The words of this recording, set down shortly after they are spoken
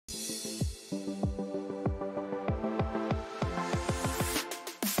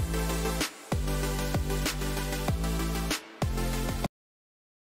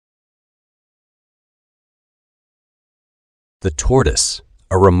The tortoise,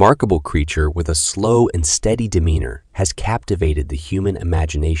 a remarkable creature with a slow and steady demeanor, has captivated the human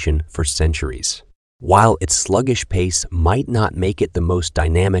imagination for centuries. While its sluggish pace might not make it the most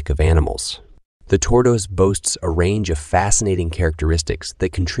dynamic of animals, the tortoise boasts a range of fascinating characteristics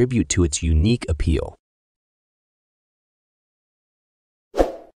that contribute to its unique appeal.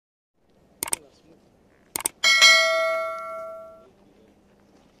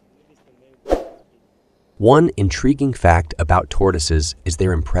 One intriguing fact about tortoises is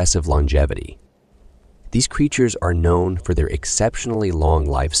their impressive longevity. These creatures are known for their exceptionally long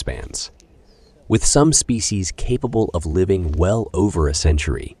lifespans, with some species capable of living well over a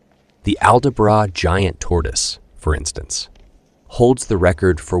century. The Aldabra giant tortoise, for instance, holds the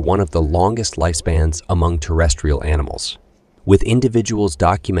record for one of the longest lifespans among terrestrial animals, with individuals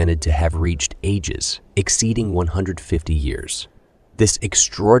documented to have reached ages exceeding 150 years. This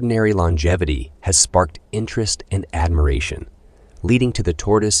extraordinary longevity has sparked interest and admiration, leading to the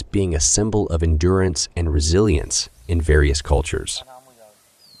tortoise being a symbol of endurance and resilience in various cultures.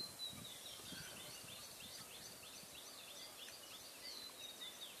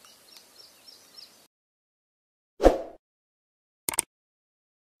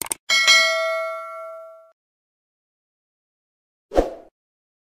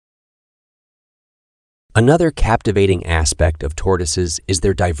 Another captivating aspect of tortoises is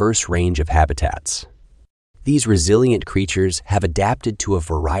their diverse range of habitats. These resilient creatures have adapted to a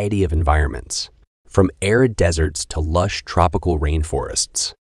variety of environments, from arid deserts to lush tropical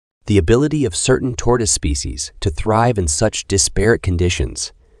rainforests. The ability of certain tortoise species to thrive in such disparate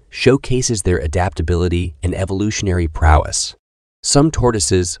conditions showcases their adaptability and evolutionary prowess. Some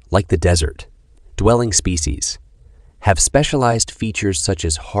tortoises, like the desert-dwelling species, have specialized features such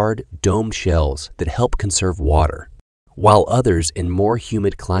as hard, domed shells that help conserve water, while others in more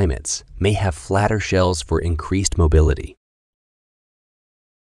humid climates may have flatter shells for increased mobility.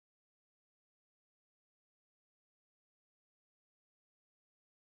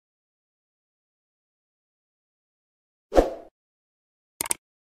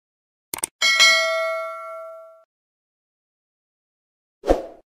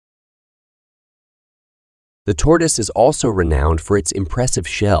 The tortoise is also renowned for its impressive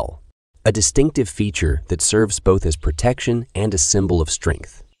shell, a distinctive feature that serves both as protection and a symbol of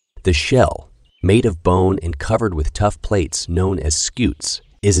strength. The shell, made of bone and covered with tough plates known as scutes,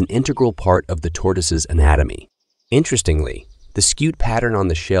 is an integral part of the tortoise's anatomy. Interestingly, the scute pattern on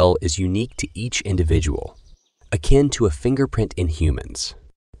the shell is unique to each individual, akin to a fingerprint in humans.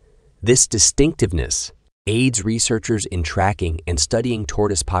 This distinctiveness aids researchers in tracking and studying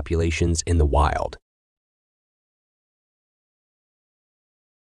tortoise populations in the wild.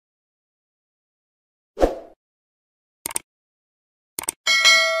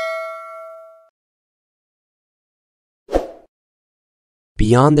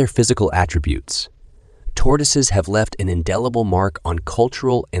 Beyond their physical attributes, tortoises have left an indelible mark on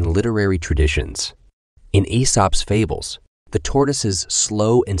cultural and literary traditions. In Aesop's fables, the tortoise's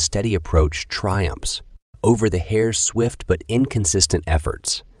slow and steady approach triumphs over the hare's swift but inconsistent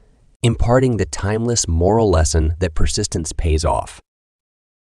efforts, imparting the timeless moral lesson that persistence pays off.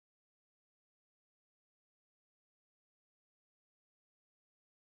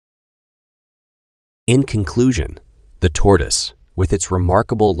 In conclusion, the tortoise, with its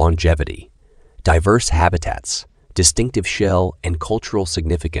remarkable longevity, diverse habitats, distinctive shell, and cultural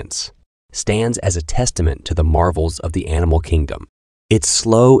significance, stands as a testament to the marvels of the animal kingdom. Its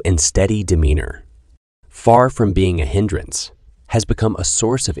slow and steady demeanor, far from being a hindrance, has become a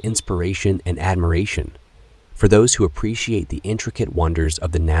source of inspiration and admiration for those who appreciate the intricate wonders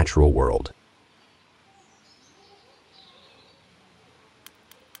of the natural world.